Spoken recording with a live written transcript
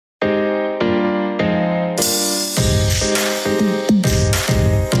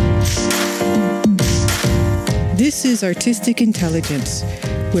This is Artistic Intelligence,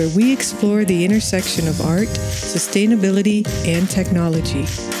 where we explore the intersection of art, sustainability, and technology.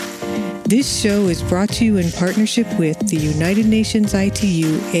 This show is brought to you in partnership with the United Nations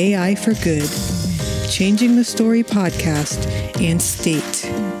ITU AI for Good, Changing the Story podcast, and State.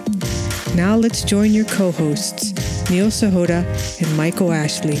 Now let's join your co-hosts, Neil Sahota and Michael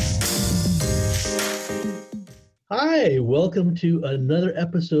Ashley. Hi, welcome to another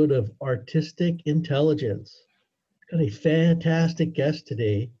episode of Artistic Intelligence. Got a fantastic guest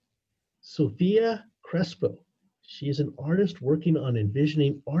today, Sofia Crespo. She is an artist working on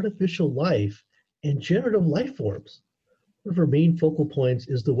envisioning artificial life and generative life forms. One of her main focal points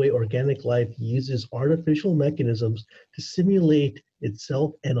is the way organic life uses artificial mechanisms to simulate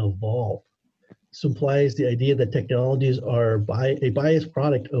itself and evolve. This implies the idea that technologies are a biased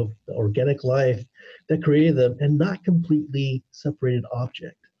product of the organic life that created them and not completely separated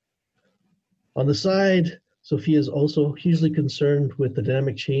object. On the side, Sofia is also hugely concerned with the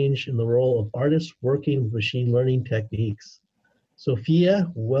dynamic change in the role of artists working with machine learning techniques.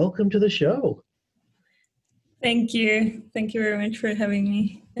 Sofia, welcome to the show. Thank you. Thank you very much for having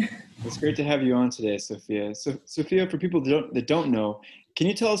me. It's great to have you on today, Sofia. So, Sofia, for people that don't know, can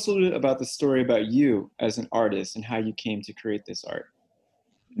you tell us a little bit about the story about you as an artist and how you came to create this art?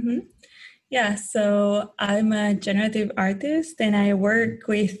 Mm-hmm. Yeah, so I'm a generative artist and I work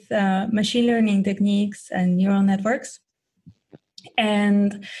with machine learning techniques and neural networks.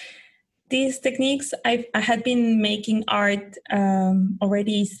 And these techniques, I had been making art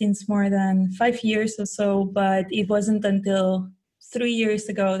already since more than 5 years or so, but it wasn't until 3 years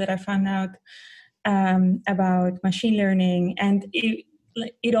ago that I found out about machine learning. And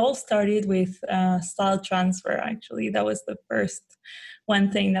it all started with style transfer, actually. That was the first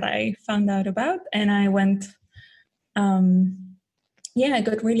one thing that I found out about. And I went, I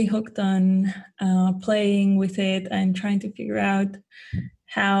got really hooked on playing with it and trying to figure out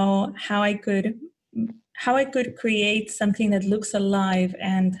how I could create something that looks alive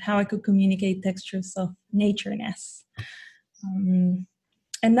and how I could communicate textures of natureness. And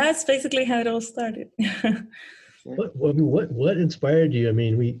that's basically how it all started. What inspired you? I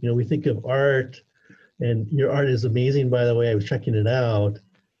mean, we think of art, and your art is amazing, by the way. I was checking it out.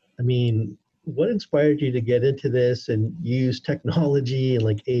 I mean, what inspired you to get into this and use technology and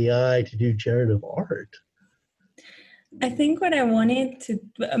like AI to do generative art? I think what I wanted to,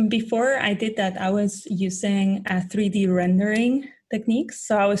 before I did that, I was using a 3D rendering techniques.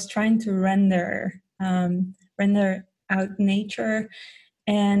 So I was trying to render out nature.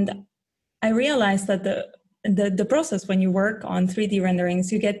 And I realized that the process when you work on 3D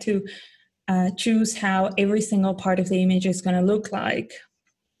renderings, you get to choose how every single part of the image is going to look like.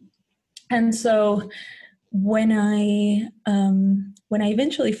 And so when I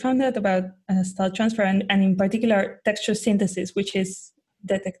eventually found out about style transfer and in particular texture synthesis, which is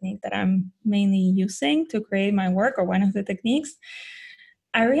the technique that I'm mainly using to create my work, or one of the techniques,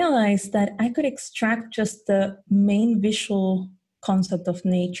 I realized that I could extract just the main visual concept of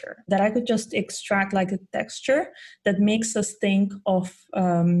nature, that I could just extract like a texture that makes us think of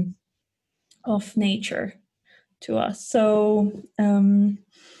nature to us. So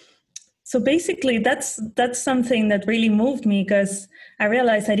basically that's something that really moved me, because I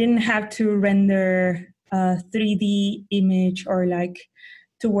realized I didn't have to render a 3D image or like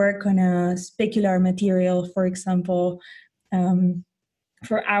to work on a specular material, for example,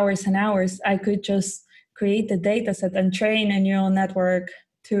 for hours and hours. I could just create the data set and train a neural network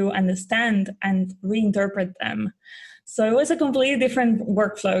to understand and reinterpret them. So it was a completely different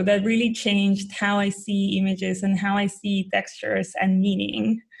workflow that really changed how I see images and how I see textures and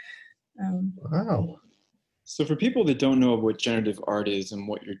meaning. Wow. So for people that don't know what generative art is and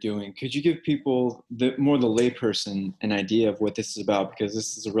what you're doing, could you give people, the layperson, an idea of what this is about? Because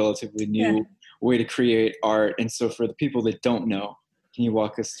this is a relatively new way to create art. And so for the people that don't know, can you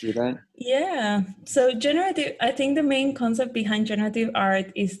walk us through that? Yeah. So I think the main concept behind generative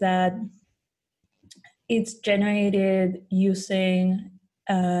art is that it's generated using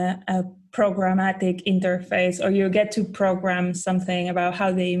a programmatic interface, or you get to program something about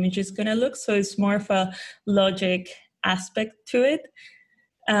how the image is going to look. So it's more of a logic aspect to it.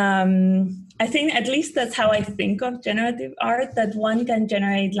 I think at least that's how I think of generative art, that one can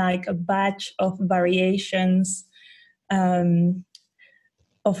generate like a batch of variations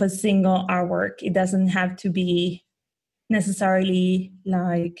of a single artwork. It doesn't have to be necessarily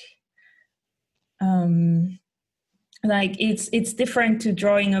like it's different to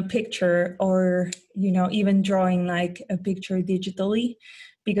drawing a picture, or even drawing like a picture digitally,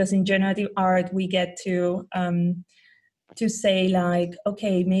 because in generative art we get to to say like,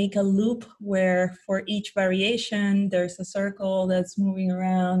 okay, make a loop where for each variation there's a circle that's moving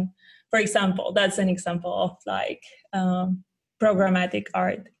around. For example, that's an example of like programmatic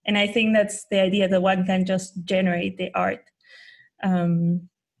art. And I think that's the idea, that one can just generate the art.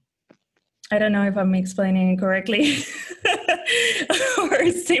 I don't know if I'm explaining it correctly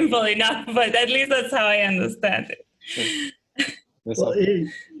or simple enough, but at least that's how I understand it. Well,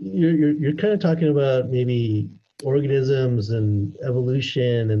 you're kind of talking about maybe organisms and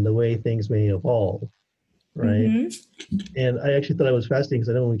evolution and the way things may evolve, right? Mm-hmm. And I actually thought it was fascinating, because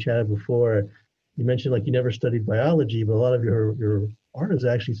I know when we chatted before, you mentioned like you never studied biology, but a lot of your art is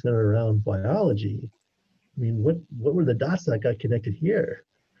actually centered around biology. I mean, what were the dots that got connected here?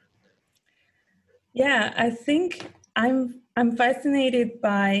 Yeah, I think I'm fascinated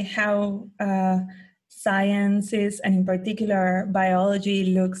by how sciences, and in particular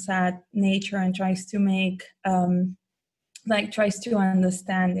biology, looks at nature and tries to make tries to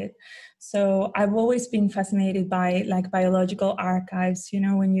understand it. So I've always been fascinated by like biological archives. You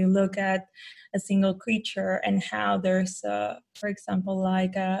know, when you look at a single creature and how there's, for example,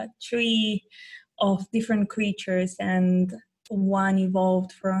 like a tree of different creatures, and one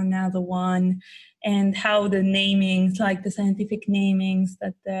evolved from another one, and how the namings, like the scientific namings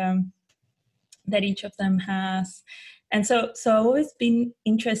that each of them has. And so I've always been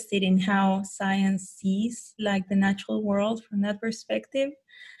interested in how science sees like the natural world from that perspective.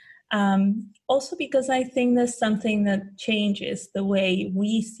 Also because I think there's something that changes the way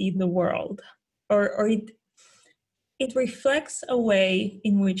we see the world, or it reflects a way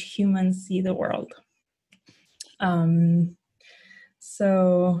in which humans see the world.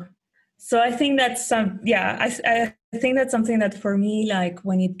 So I think that's I think that's something that for me, like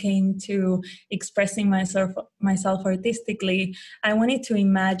when it came to expressing myself artistically, I wanted to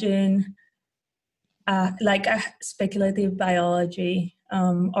imagine like a speculative biology,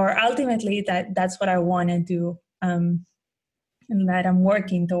 or ultimately that's what I want to do, and that I'm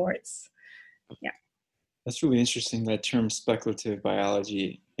working towards. Yeah. That's really interesting, that term speculative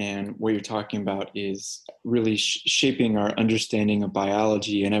biology, and what you're talking about is really shaping our understanding of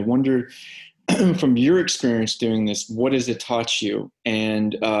biology. And I wonder, from your experience doing this, what has it taught you,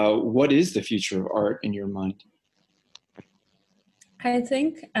 and what is the future of art in your mind? I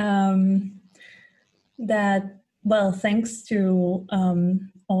think that, well, thanks to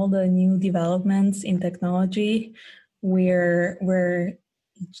all the new developments in technology, we're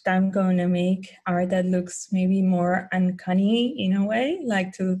each time going to make art that looks maybe more uncanny in a way,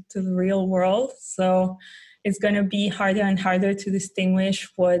 like to the real world. So it's going to be harder and harder to distinguish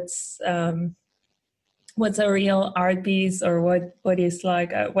what's a real art piece, or what is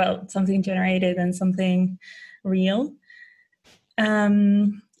like something generated and something real.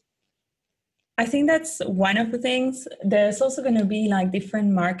 I think that's one of the things. There's also going to be like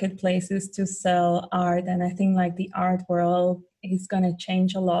different marketplaces to sell art, and I think like the art world is going to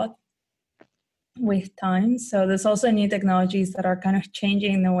change a lot with time. So there's also new technologies that are kind of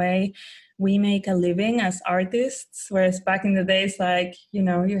changing the way we make a living as artists, whereas back in the days, like, you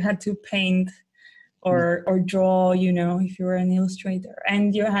know, you had to paint or draw, you know, if you were an illustrator,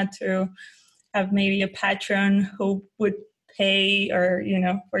 and you had to have maybe a patron who would pay, or, you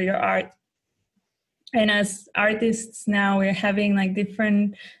know, for your art. And as artists now, we're having like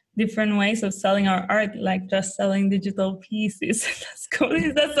different ways of selling our art, like just selling digital pieces.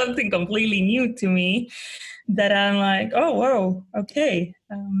 That's something completely new to me, that I'm like, oh, whoa, okay.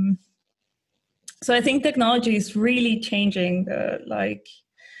 So I think technology is really changing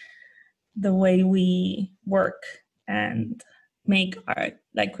the way we work and make art,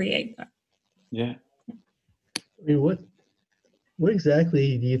 like create art. Yeah. I mean, what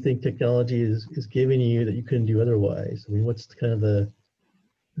exactly do you think technology is giving you that you couldn't do otherwise? I mean, what's kind of the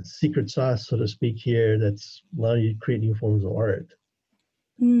secret sauce, so to speak, here that's allowing you to create new forms of art?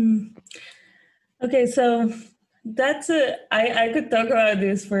 Okay, so that's I could talk about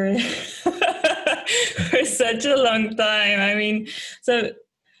this for for such a long time. I mean, so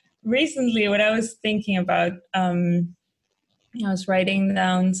recently what I was thinking about, I was writing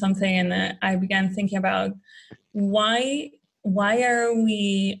down something, and I began thinking about why are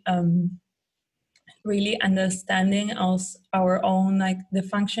we really understanding our own, like the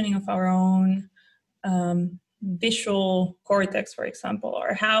functioning of our own visual cortex, for example,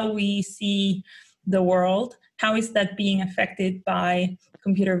 or how we see the world, how is that being affected by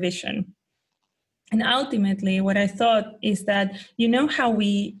computer vision? And ultimately, what I thought is that, you know how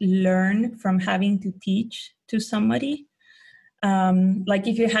we learn from having to teach to somebody? Like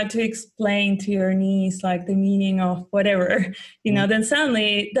if you had to explain to your niece like the meaning of whatever, you know, then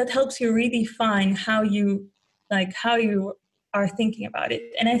suddenly that helps you redefine how you like how you are thinking about it.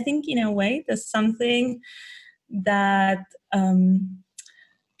 And I think in a way there's something that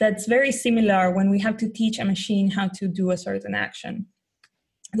that's very similar when we have to teach a machine how to do a certain action.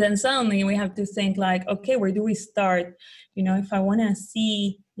 Then suddenly we have to think like, okay, where do we start? You know, if I want to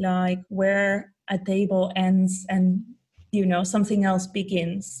see like where a table ends and, you know, something else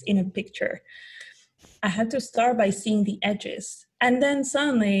begins in a picture, I had to start by seeing the edges. And then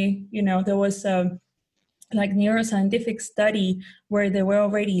suddenly, you know, there was a like neuroscientific study where they were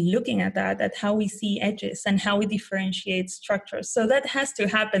already looking at that, at how we see edges and how we differentiate structures. So that has to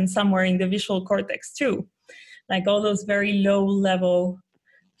happen somewhere in the visual cortex too, like all those very low level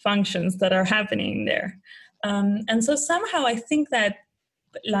functions that are happening there. And so somehow I think that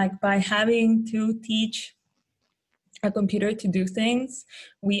like by having to teach a computer to do things,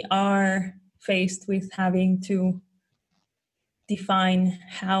 we are faced with having to define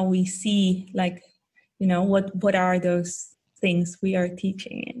how we see, like, you know, what are those things we are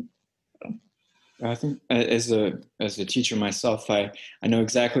teaching in. I think as a teacher myself, I know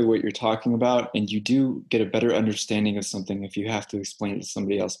exactly what you're talking about, and you do get a better understanding of something if you have to explain it to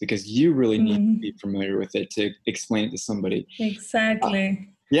somebody else, because you really need to be familiar with it to explain it to somebody. Exactly.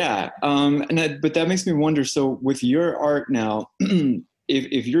 But that makes me wonder, so with your art now,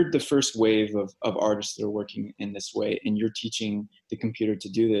 if you're the first wave of artists that are working in this way and you're teaching the computer to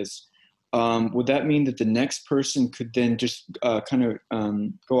do this, would that mean that the next person could then just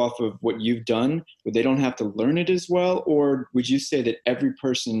go off of what you've done, where they don't have to learn it as well? Or would you say that every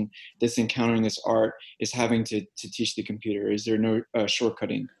person that's encountering this art is having to teach the computer? Is there no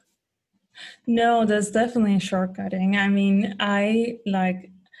shortcutting? No, there's definitely shortcutting. I mean, I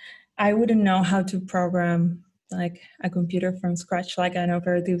wouldn't know how to program like a computer from scratch, like an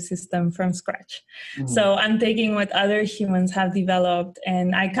operative system from scratch. Mm-hmm. So I'm taking what other humans have developed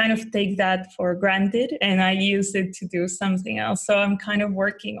and I kind of take that for granted and I use it to do something else. So I'm kind of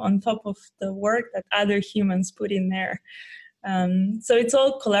working on top of the work that other humans put in there. So it's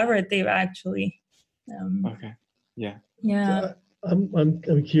all collaborative actually. Okay. Yeah. Yeah. So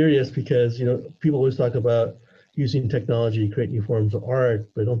I'm curious because, you know, people always talk about using technology to create new forms of art,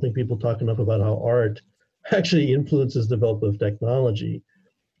 but I don't think people talk enough about how art actually influences the development of technology.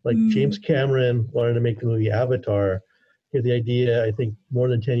 Like James Cameron wanted to make the movie Avatar. He had the idea, I think, more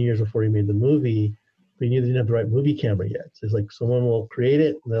than 10 years before he made the movie, but he didn't have the right movie camera yet. So it's like, someone will create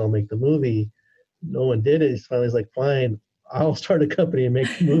it and they'll make the movie. No one did it. He's finally like, fine, I'll start a company and make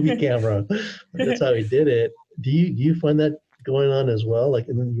a movie camera. That's how he did it. Do you find that going on as well, like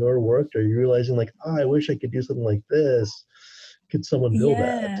in your work? Are you realizing like, I wish I could do something like this? Could someone build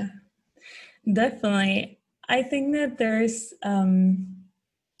that? Definitely. I think that there's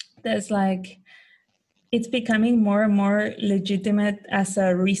like, it's becoming more and more legitimate as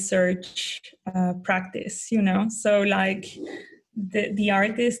a research practice, you know? So like the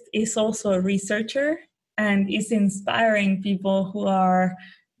artist is also a researcher and is inspiring people who are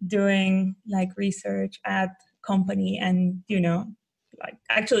doing like research at company and, you know, like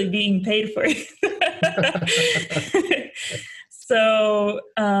actually being paid for it. So,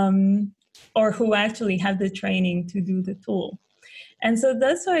 or who actually have the training to do the tool. And so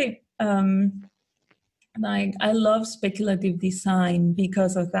that's why like I love speculative design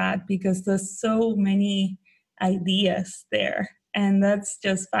because of that, because there's so many ideas there. And that's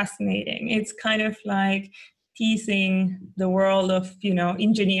just fascinating. It's kind of like teasing the world of, you know,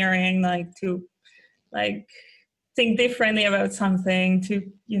 engineering, like to like think differently about something, to,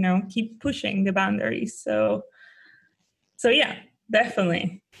 you know, keep pushing the boundaries. So yeah,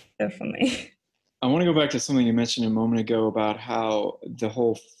 definitely. I want to go back to something you mentioned a moment ago about how the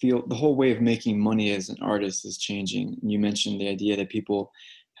whole way of making money as an artist is changing. You mentioned the idea that people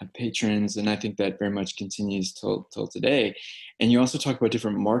have patrons, and I think that very much continues till today. And you also talk about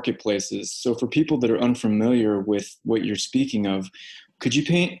different marketplaces. So for people that are unfamiliar with what you're speaking of, could you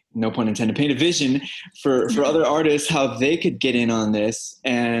paint, no pun intended, paint a vision for other artists, how they could get in on this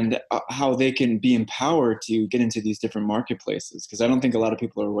and how they can be empowered to get into these different marketplaces? Because I don't think a lot of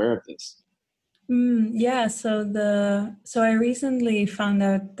people are aware of this. Yeah, so I recently found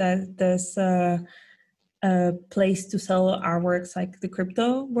out that there's a place to sell artworks, like the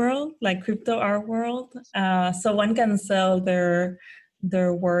crypto world, like crypto art world. So one can sell their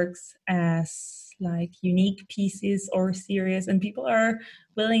works as like unique pieces or series, and people are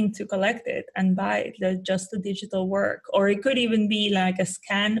willing to collect it and buy it, just a digital work, or it could even be like a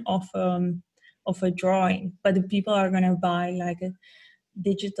scan of a drawing, but the people are gonna buy like a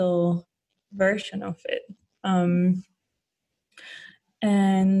digital version of it.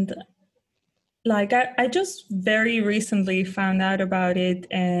 And like I just very recently found out about it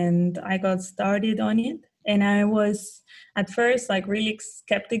and I got started on it. And I was at first like really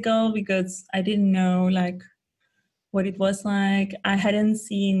skeptical because I didn't know like what it was like. I hadn't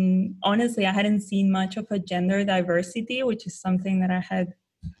seen much of a gender diversity, which is something that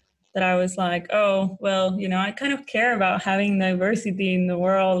I was like, oh, well, I kind of care about having diversity in the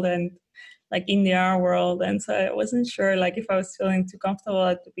world and like in the art world. And so I wasn't sure like if I was feeling too comfortable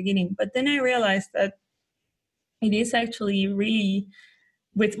at the beginning. But then I realized that it is actually really,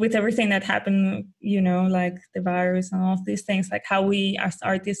 with everything that happened, like the virus and all of these things, like how we as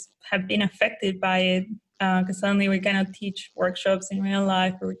artists have been affected by it. Because suddenly we cannot teach workshops in real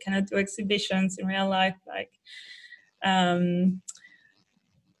life, or we cannot do exhibitions in real life. Like,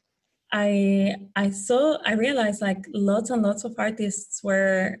 I realized like lots and lots of artists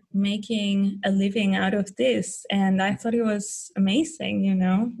were making a living out of this, and I thought it was amazing.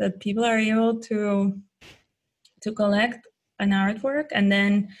 That people are able to collect an artwork and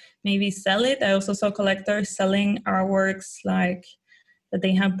then maybe sell it. I also saw collectors selling artworks like that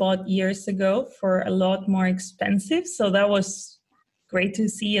they have bought years ago for a lot more expensive. So that was great to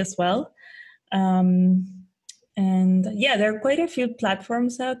see as well. And yeah, there are quite a few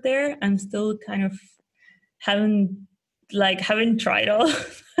platforms out there. I'm still kind of haven't tried all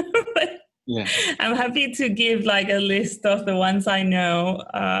of them, but yeah. I'm happy to give like a list of the ones I know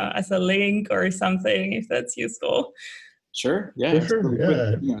as a link or something if that's useful. Sure. Yeah. Sure.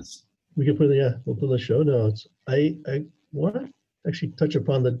 Yeah. Yes. We can we'll put the show notes. I want to actually touch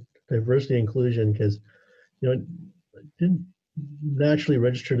upon the diversity and inclusion because, it didn't naturally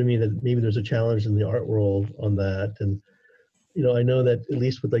register to me that maybe there's a challenge in the art world on that. And, I know that at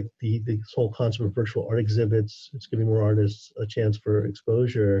least with like the whole concept of virtual art exhibits, it's giving more artists a chance for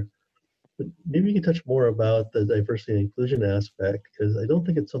exposure. But maybe you can touch more about the diversity and inclusion aspect, because I don't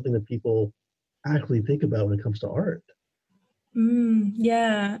think it's something that people actually think about when it comes to art.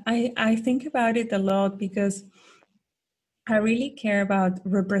 Yeah, I think about it a lot because I really care about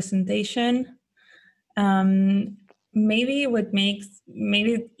representation. Maybe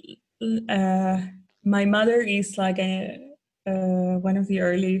my mother is like one of the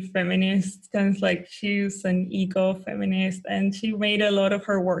early feminists, kind of like she's an eco-feminist, and she made a lot of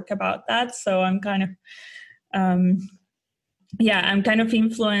her work about that. So I'm kind of I'm kind of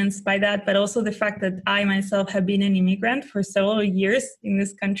influenced by that, but also the fact that I myself have been an immigrant for several years in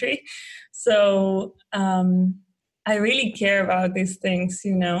this country. So I really care about these things,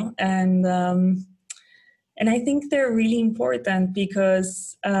 and I think they're really important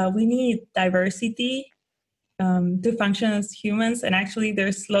because we need diversity to function as humans. And actually,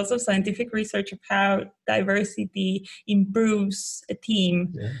 there's lots of scientific research of how diversity improves a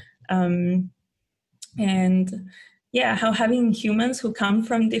team. Yeah. How having humans who come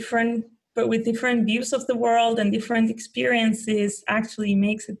from with different views of the world and different experiences actually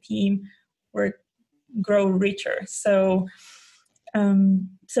makes a team grow richer. So and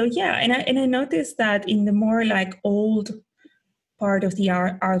I noticed that in the more like old part of the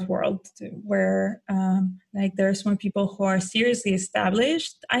art world, where like there's more people who are seriously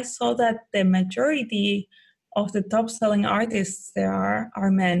established, I saw that the majority of the top selling artists there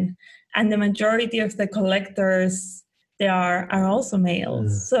are men, and the majority of the collectors there are also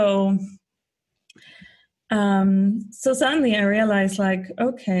males. So suddenly I realized like,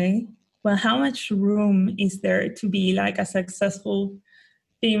 okay, well, how much room is there to be like a successful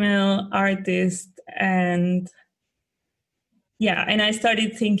female artist? And I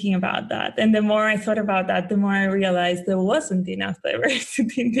started thinking about that. And the more I thought about that, the more I realized there wasn't enough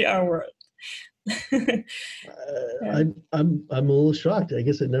diversity in the art world. I'm a little shocked. I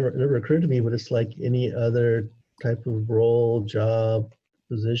guess it never occurred to me, but it's like any other type of role, job,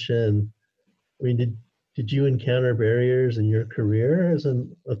 position. I mean, did you encounter barriers in your career as a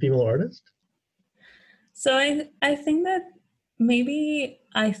female artist? So I think that maybe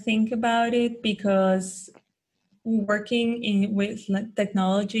I think about it because working with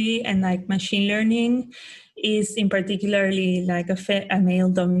technology and like machine learning is in particularly like a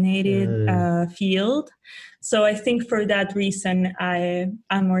male-dominated field. So I think for that reason,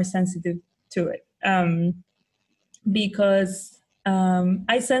 I'm more sensitive to it because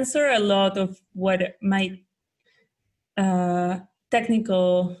I censor a lot of what my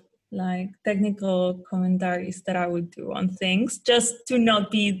technical commentaries that I would do on things, just to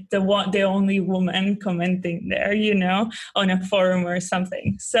not be the only woman commenting there, on a forum or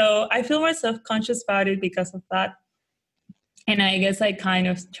something. So I feel more self-conscious about it because of that. And I guess I kind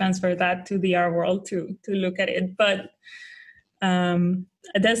of transfer that to the art world to look at it. But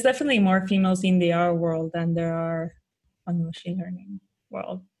there's definitely more females in the art world than there are on the machine learning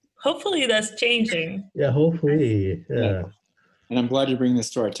world. Hopefully that's changing. Yeah, hopefully. Yeah. And I'm glad you bring this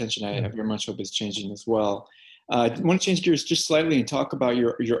to our attention. I very much hope it's changing as well. I want to change gears just slightly and talk about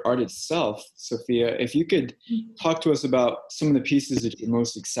your art itself, Sophia. If you could talk to us about some of the pieces that you're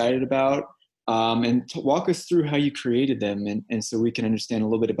most excited about, and walk us through how you created them, and so we can understand a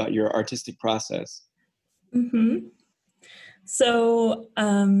little bit about your artistic process. Mm-hmm. So,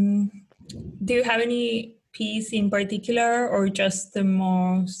 do you have any piece in particular, or just the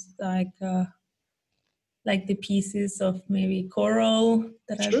most like the pieces of maybe coral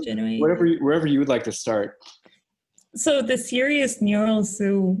that Sure. I've generated? Wherever you would like to start. So the series Neural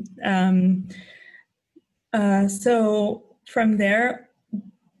Zoo. So from there,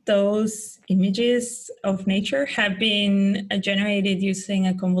 those images of nature have been generated using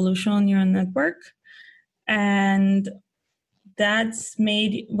a convolutional neural network, and that's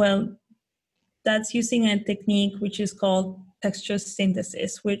using a technique which is called texture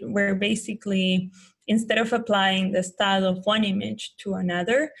synthesis, where basically, instead of applying the style of one image to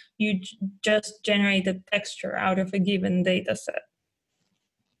another, you just generate a texture out of a given data set.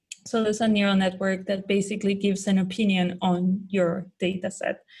 So there's a neural network that basically gives an opinion on your data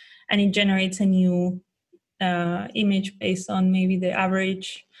set, and it generates a new image based on maybe the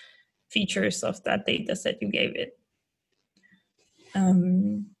average features of that data set you gave it.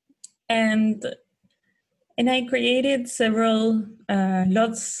 And I created several,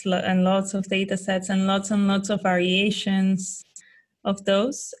 lots and lots of data sets and lots of variations of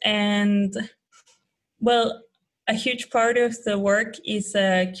those. And well, a huge part of the work is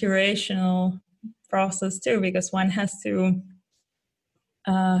a curational process too, because one has to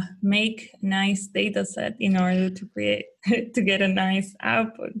make a nice data set in order to get a nice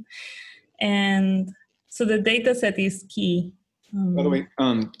output. And so the data set is key. By the way,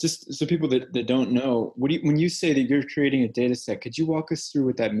 just so people that don't know, when you say that you're creating a data set, could you walk us through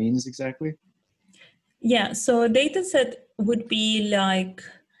what that means exactly? Yeah, so a data set would be like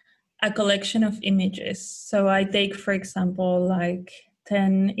a collection of images. So I take, for example, like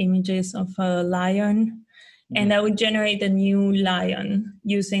 10 images of a lion, and I would generate a new lion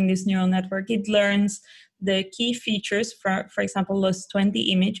using this neural network. It learns the key features, for example, those 20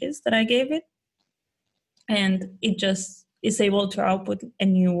 images that I gave it, and it just is able to output a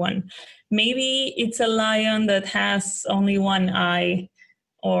new one. Maybe it's a lion that has only one eye,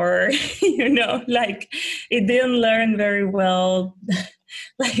 or, like it didn't learn very well,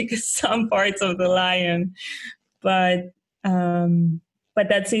 like some parts of the lion, but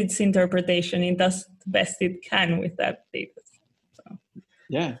that's its interpretation. It does the best it can with that data. So.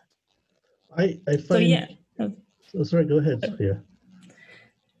 Yeah. I find... So, yeah. Oh, sorry, go ahead, Sophia.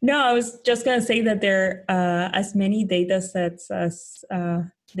 No, I was just going to say that there are as many data sets as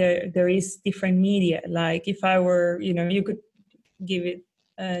there is different media. Like if I were, you could give it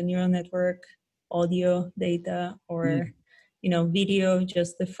a neural network, audio data, or, video,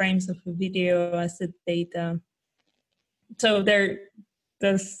 just the frames of a video as the data. So there's,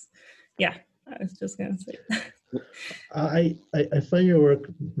 I was just going to say that. I find your work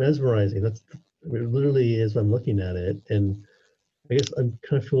mesmerizing. That's literally as I'm looking at it. And I guess I'm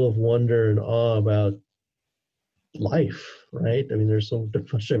kind of full of wonder and awe about life, right? I mean, there's so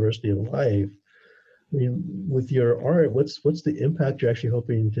much diversity of life. I mean, with your art, what's the impact you're actually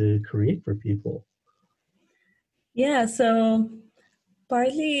hoping to create for people? Yeah, so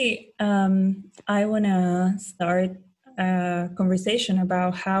partly I want to start a conversation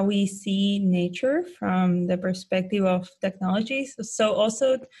about how we see nature from the perspective of technology. So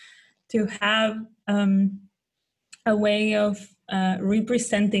also to have a way of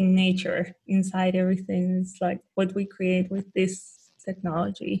representing nature inside everything is like what we create with this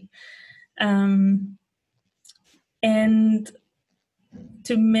technology. And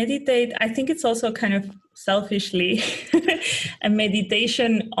to meditate, I think it's also kind of selfishly a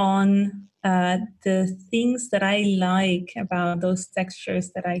meditation on the things that I like about those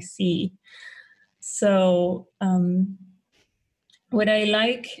textures that I see. So what I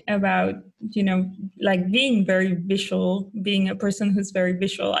like about, like being very visual, being a person who's very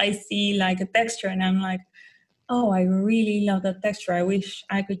visual, I see like a texture and I'm like, oh, I really love that texture. I wish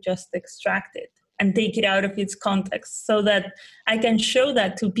I could just extract it and take it out of its context so that I can show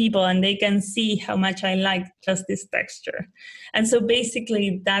that to people and they can see how much I like just this texture. And so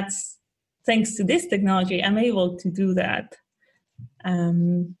basically that's thanks to this technology, I'm able to do that.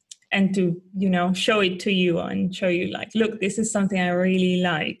 And to, show it to you and show you like, look, this is something I really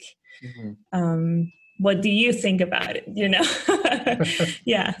like. Mm-hmm. What do you think about it?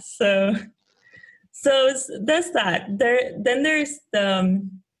 Yeah. So that's that. Then there's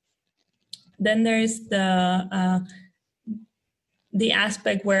the the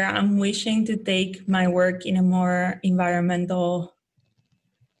aspect where I'm wishing to take my work in a more environmental,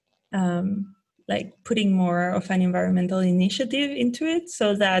 like putting more of an environmental initiative into it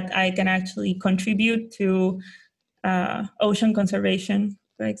so that I can actually contribute to ocean conservation,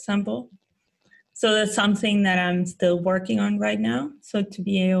 for example. So that's something that I'm still working on right now. So to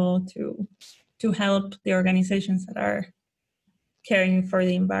be able to help the organizations that are caring for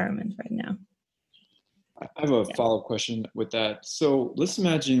the environment right now. I have a follow-up question with that. So let's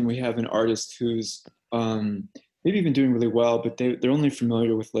imagine we have an artist who's maybe even doing really well, but they're only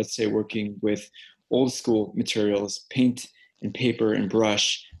familiar with, let's say, working with old school materials, paint and paper and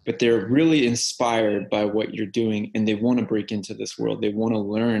brush, but they're really inspired by what you're doing and they want to break into this world. They want to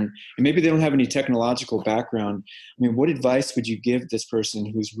learn, and maybe they don't have any technological background. I mean, what advice would you give this person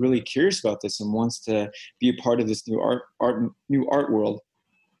who's really curious about this and wants to be a part of this new art world?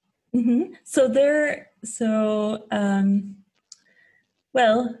 Mm-hmm.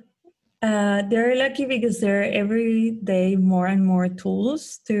 They're lucky because there are every day more and more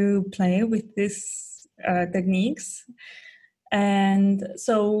tools to play with these techniques. And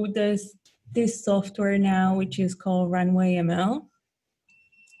so there's this software now, which is called Runway ML.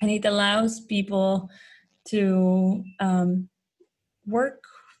 And it allows people to work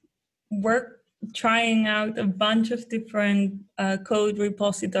trying out a bunch of different code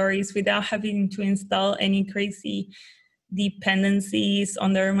repositories without having to install any crazy dependencies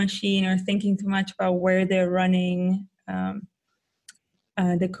on their machine or thinking too much about where they're running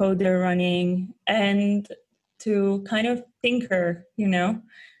the code they're running, and to kind of tinker,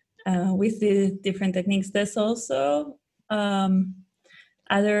 with the different techniques. There's also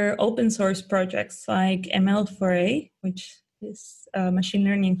other open source projects like ML4A, which is machine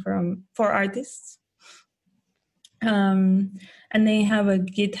learning for artists. And they have a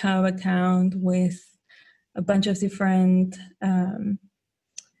GitHub account with a bunch of different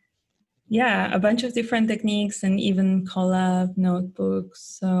techniques and even Colab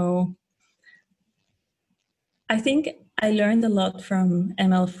notebooks. So I think I learned a lot from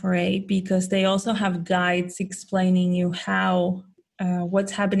ML4A because they also have guides explaining you how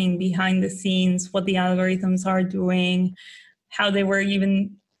what's happening behind the scenes, what the algorithms are doing, how they were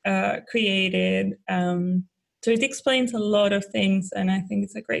even created. So it explains a lot of things, and I think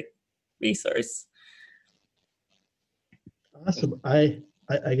it's a great resource. Awesome. I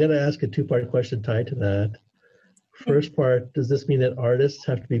got to ask a two-part question tied to that. First part, does this mean that artists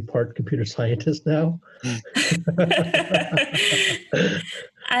have to be part computer scientists now?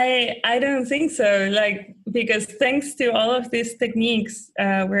 I don't think so. Because thanks to all of these techniques,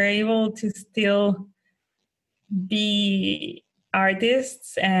 we're able to still be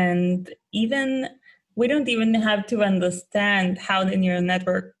artists, and we don't even have to understand how the neural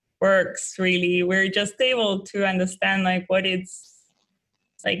network works, really. We're just able to understand what it's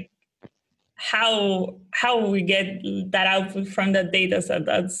like, how we get that output from that data set,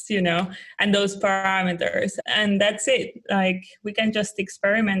 and those parameters, and that's it. We can just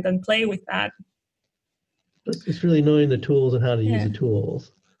experiment and play with that. It's really knowing the tools and how to use the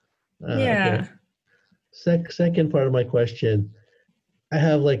tools. Okay. Second part of my question, I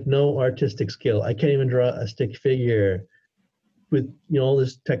have no artistic skill. I can't even draw a stick figure. With all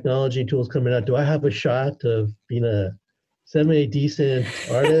this technology tools coming out, do I have a shot of being a semi-decent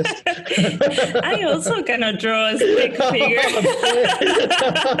artist? I also cannot draw a stick figure.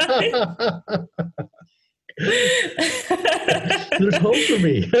 There's hope for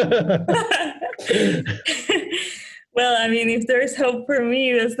me. Well, I mean, if there's hope for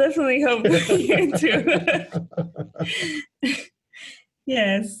me, there's definitely hope for you too.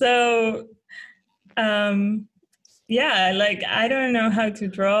 Yeah, so I don't know how to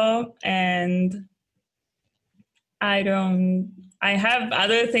draw, and I have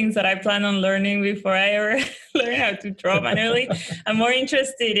other things that I plan on learning before I ever learn how to draw manually. I'm more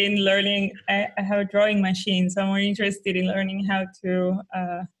interested in learning. I have a drawing machine, so I'm more interested in learning how to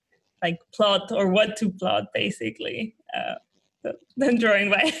plot, or what to plot, basically, than drawing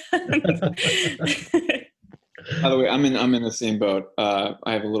by hand. By the way, I'm in the same boat. I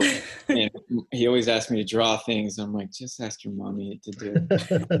have a little. He always asks me to draw things. I'm like, just ask your mommy to do it.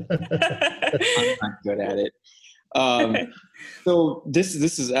 I'm not good at it. So this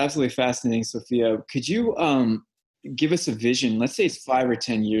is absolutely fascinating, Sophia. Could you give us a vision? Let's say it's 5 or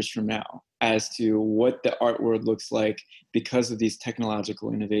 10 years from now, as to what the art world looks like because of these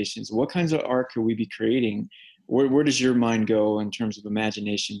technological innovations. What kinds of art could we be creating? Where does your mind go in terms of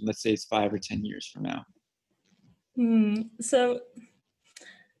imagination? Let's say it's 5 or 10 years from now. So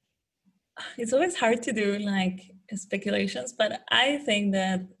it's always hard to do speculations, but I think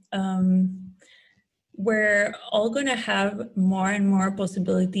that we're all going to have more and more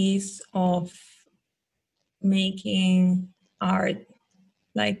possibilities of making art,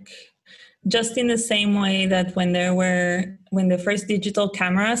 like just in the same way that when the first digital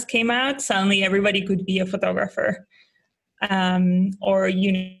cameras came out, suddenly everybody could be a photographer, or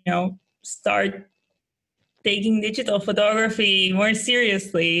start taking digital photography more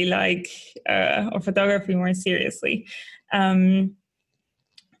seriously, or photography more seriously. And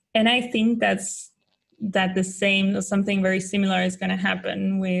I think that something very similar is going to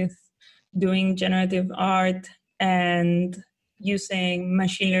happen with doing generative art and using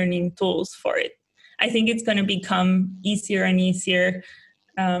machine learning tools for it. I think it's going to become easier and easier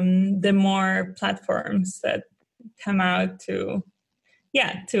the more platforms that come out to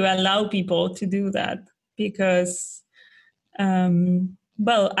allow people to do that. Because, at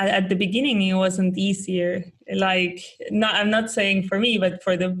the beginning it wasn't easier. I'm not saying for me, but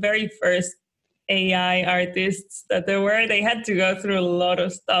for the very first AI artists that there were, they had to go through a lot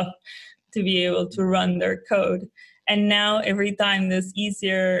of stuff to be able to run their code. And now every time there's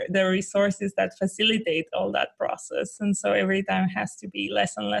there are resources that facilitate all that process. And so every time it has to be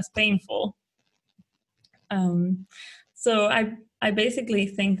less and less painful. So I basically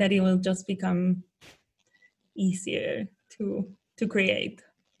think that it will just become easier to create,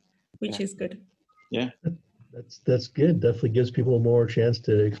 which is good. Yeah. That's good. Definitely gives people more chance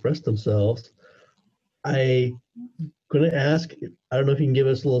to express themselves. I'm going to ask, I don't know if you can give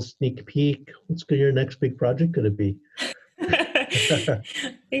us a little sneak peek. What's your next big project going to be?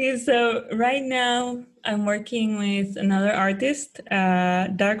 Okay, so right now I'm working with another artist,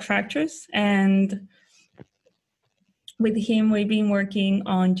 Dark Fractures, and with him we've been working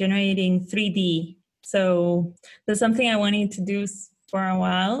on generating 3D. So that's something I wanted to do for a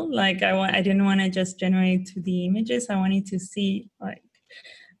while. I didn't want to just generate 2D images. I wanted to see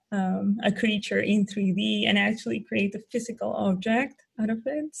a creature in 3D and actually create a physical object out of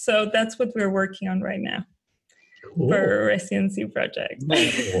it. So that's what we're working on right now. Cool. For a residency project. Cool.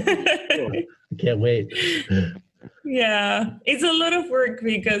 I can't wait. Yeah, it's a lot of work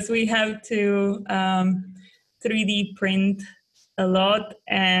because we have to 3D print a lot,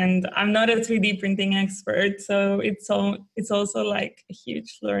 and I'm not a 3D printing expert, so it's also like a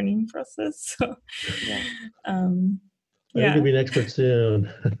huge learning process. So, I think you'll be an expert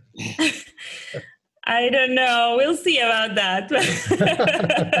soon. I don't know. We'll see about that.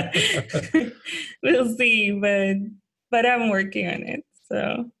 We'll see, but I'm working on it.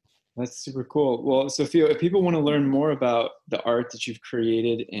 So that's super cool. Well, Sophia, if people want to learn more about the art that you've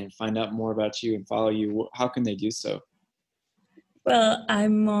created and find out more about you and follow you, how can they do so? Well,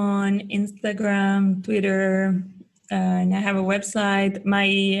 I'm on Instagram, Twitter, and I have a website.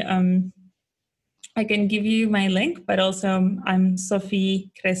 I can give you my link, but also I'm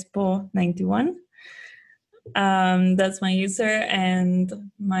Sophie Crespo 91. That's my user, and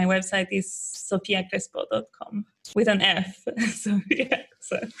my website is sofiacrespo.com with an F.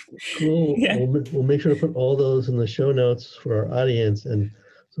 Cool. Yeah. We'll make sure to put all those in the show notes for our audience. And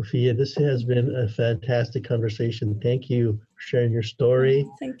Sophia, this has been a fantastic conversation. Thank you for sharing your story.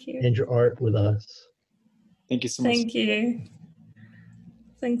 Thank you. And your art with us. Thank you so much. Thank you.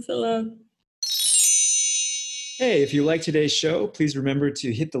 Thanks a lot. Hey, if you like today's show, please remember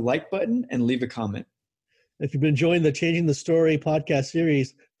to hit the like button and leave a comment. If you've been enjoying the Changing the Story podcast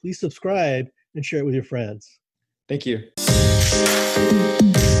series, please subscribe and share it with your friends. Thank you.